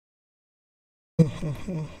Oh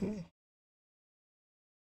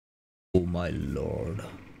my lord.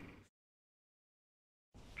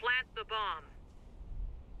 Plant the bomb.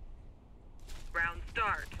 Round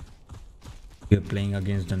start. We are playing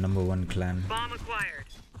against the #1 clan. Bomb acquired.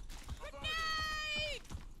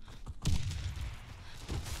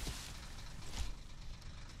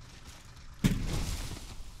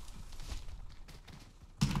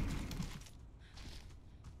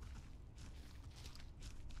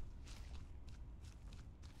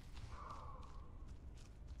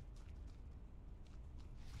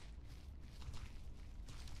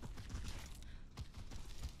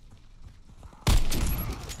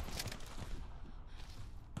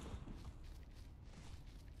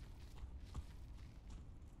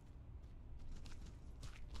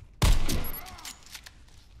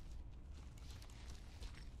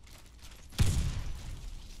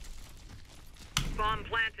 Bomb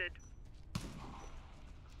planted.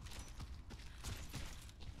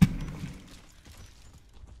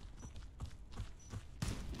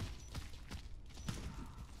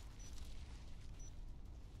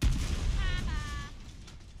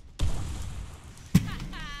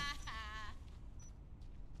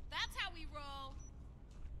 That's how we roll.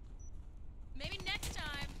 Maybe next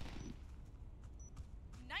time.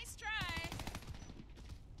 Nice try.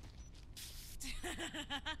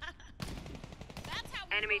 That's how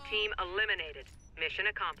we Enemy roll. team eliminated. Mission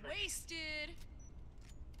accomplished. Wasted.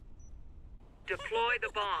 Deploy the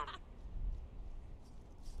bomb.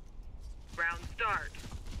 Round start.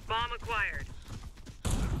 Bomb acquired.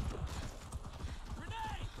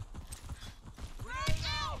 Grenade! Grenade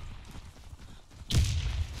out!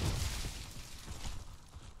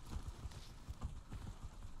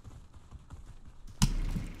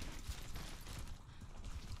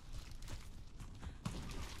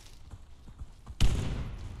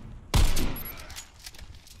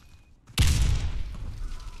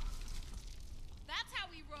 That's how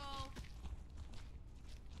we roll.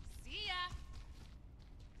 See ya.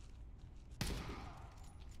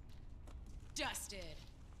 Dusted.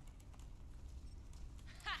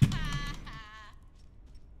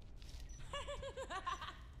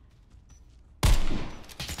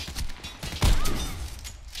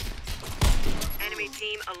 Enemy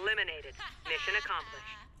team eliminated. Mission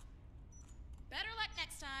accomplished. Better luck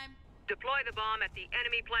next time. Deploy the bomb at the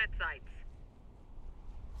enemy plant sites.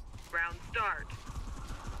 Round start.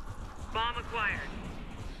 Bomb acquired.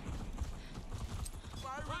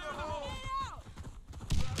 Fire in the hole!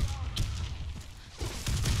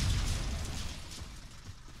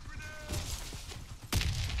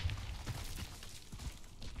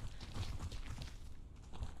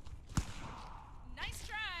 Nice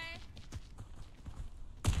try.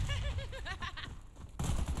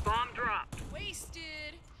 Bomb dropped.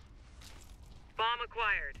 Wasted. Bomb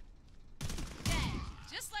acquired. Dead.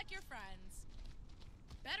 Just like your friends.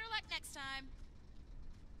 Better luck next time.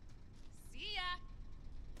 See ya.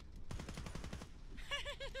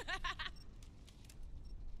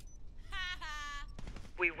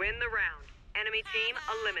 We win the round. Enemy team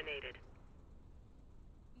eliminated.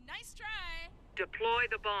 Nice try. Deploy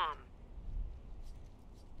the bomb.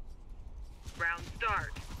 Round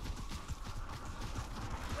start.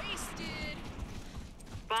 Wasted.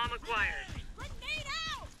 Bomb acquired. Grenade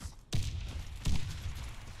out!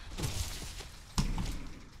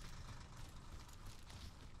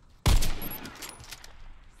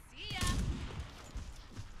 See ya.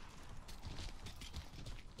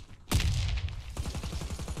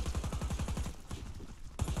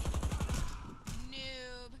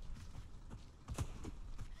 Noob.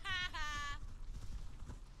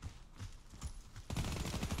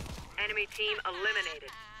 Enemy team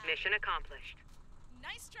eliminated. Mission accomplished.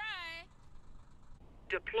 Nice try.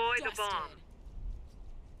 Deploy the Dusted. bomb.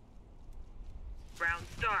 Round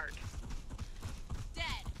start.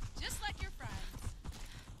 Dead. Just like your friends.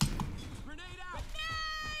 Grenade out!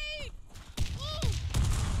 Grenade! Ooh!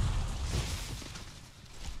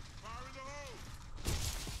 Fire in the hole!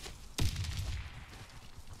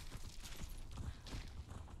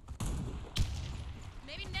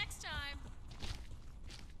 Maybe next time.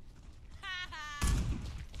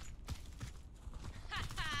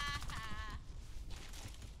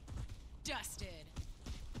 Dusted.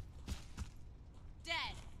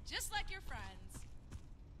 Dead. Just like your friends.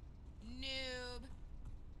 Noob.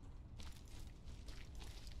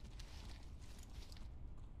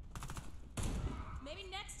 Maybe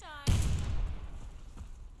next time.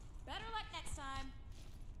 Better luck next time.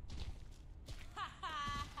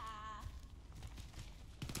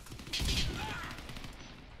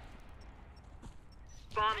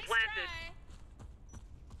 Bomb Nice planted. try.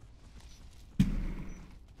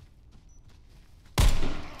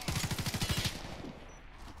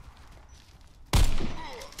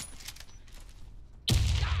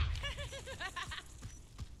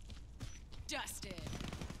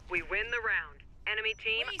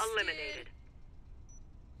 Wasted. eliminated.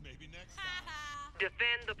 Maybe next Ha time. ha.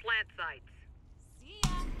 Defend the plant sites. See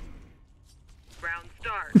ya. Round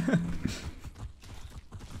start.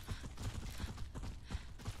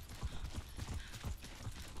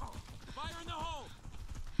 Fire in the hole!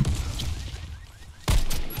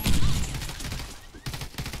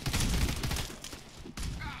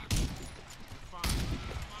 Fine,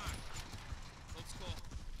 fine. Let's go.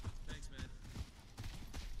 Thanks,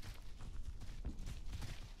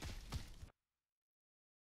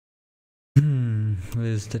 man.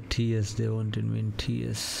 Where's the TS? They wanted me in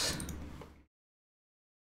TS.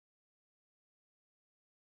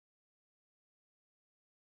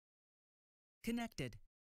 Connected.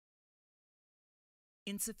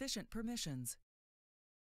 Insufficient permissions.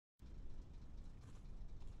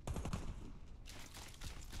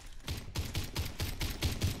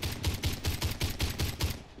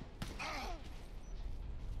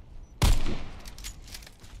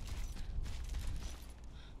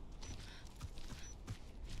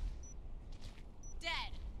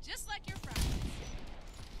 Dead. Just like your friends.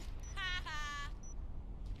 Ha ha.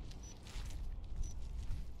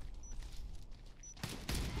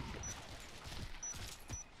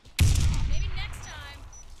 Maybe next time.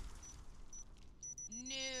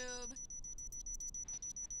 Noob.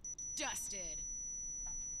 Dusted.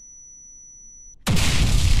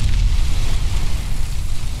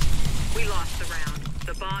 We lost the round.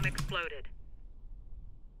 The bomb exploded.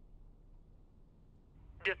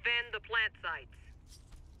 Defend the plant sites.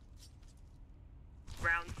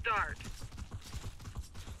 Round start.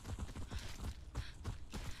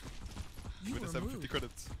 You With the were 750 moved.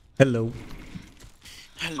 credits. Hello.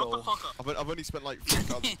 Hello. I've only spent like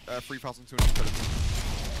 3,200 credits.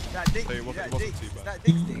 That dick, So it wasn't that too dick, bad. that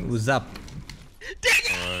dick sticks. Who's up?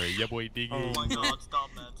 Yeah boy, Diggy. Oh my god, stop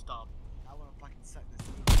man, stop. I wanna fucking suck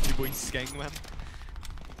this. Yeah boy, Skeng man.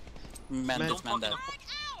 Man, Man, this man that.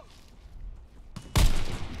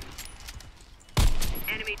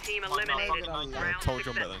 Enemy team Oh, no, eliminated. fucking I Round told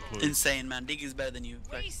you I'm better than successful. Chloe. Insane man, Dig is better than you.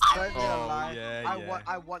 Like, Wasted. Don't be Oh, alive. yeah, yeah.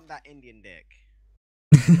 I want that Indian dick.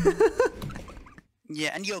 yeah,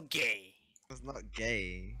 and you're gay. It's not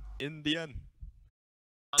gay. In the end.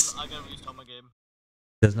 I gotta restart my game.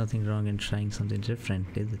 There's nothing wrong in trying something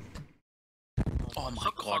different, is it? Oh my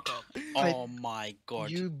Shut the god. fuck up. Oh my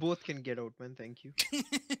god. You both can get out, man. Thank you. I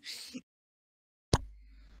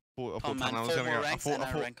Oh, thought man, Tana was 4 gonna more go. ranks and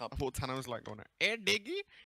I rank up. I thought Tana was like going, hey Diggy,